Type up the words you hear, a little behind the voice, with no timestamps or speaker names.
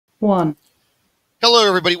1. Hello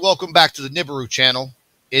everybody, welcome back to the Nibiru channel.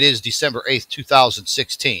 It is December 8th,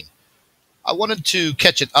 2016. I wanted to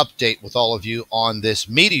catch an update with all of you on this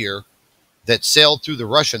meteor that sailed through the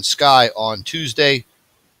Russian sky on Tuesday,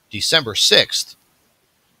 December 6th.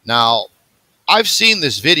 Now, I've seen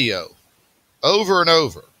this video over and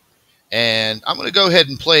over, and I'm going to go ahead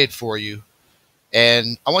and play it for you.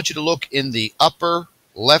 And I want you to look in the upper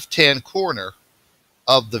left-hand corner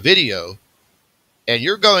of the video, and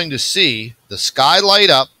you're going to see the sky light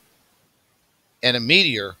up and a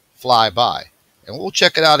meteor fly by. And we'll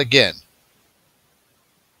check it out again.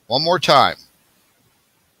 One more time.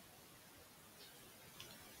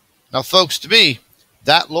 Now, folks, to me,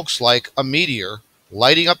 that looks like a meteor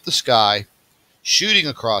lighting up the sky, shooting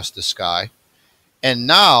across the sky. And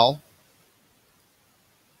now,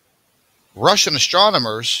 Russian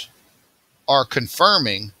astronomers are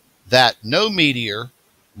confirming that no meteor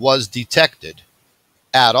was detected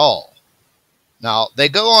at all. Now, they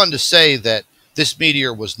go on to say that this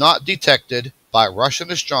meteor was not detected by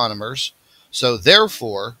Russian astronomers, so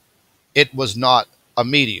therefore it was not a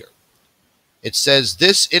meteor. It says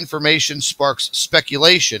this information sparks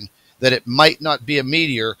speculation that it might not be a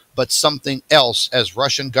meteor but something else, as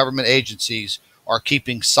Russian government agencies are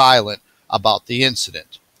keeping silent about the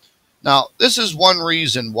incident. Now, this is one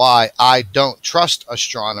reason why I don't trust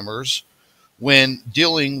astronomers when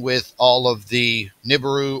dealing with all of the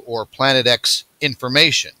Nibiru or Planet X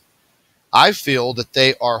information. I feel that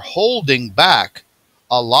they are holding back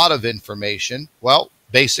a lot of information, well,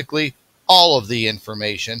 basically all of the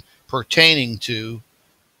information pertaining to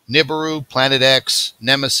Nibiru, Planet X,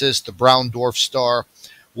 Nemesis, the brown dwarf star,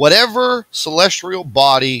 whatever celestial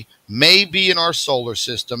body may be in our solar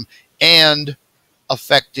system and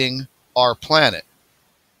affecting our planet.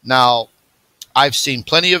 Now, I've seen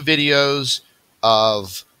plenty of videos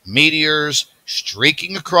of meteors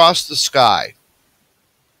streaking across the sky.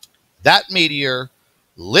 That meteor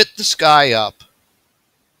lit the sky up,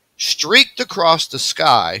 streaked across the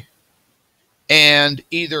sky, and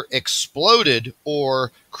either exploded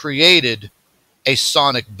or created a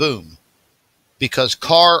sonic boom, because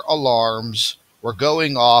car alarms were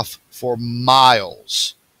going off for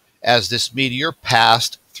miles as this meteor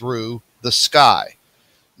passed through the sky.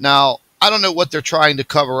 Now, I don't know what they're trying to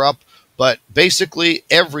cover up, but basically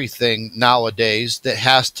everything nowadays that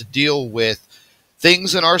has to deal with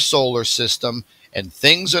things in our solar system and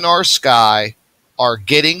things in our sky are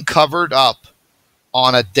getting covered up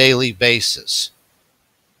on a daily basis.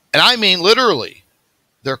 And I mean literally,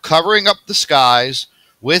 they're covering up the skies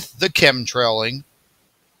with the chemtrailing.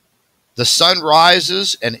 The sun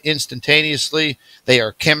rises and instantaneously they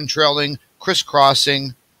are chemtrailing,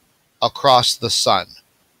 crisscrossing across the sun.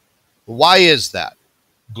 Why is that?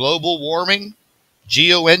 Global warming?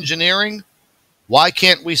 Geoengineering? Why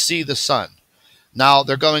can't we see the sun? Now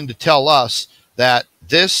they're going to tell us that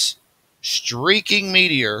this streaking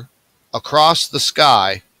meteor across the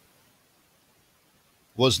sky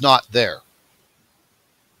was not there.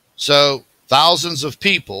 So thousands of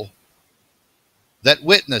people that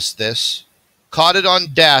witnessed this, caught it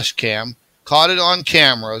on dash cam, caught it on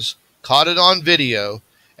cameras, caught it on video,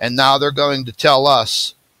 and now they're going to tell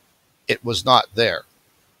us it was not there.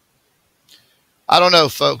 I don't know,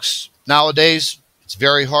 folks. Nowadays, it's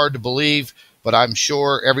very hard to believe, but I'm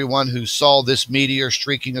sure everyone who saw this meteor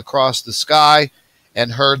streaking across the sky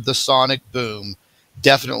and heard the sonic boom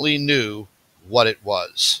definitely knew what it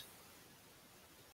was.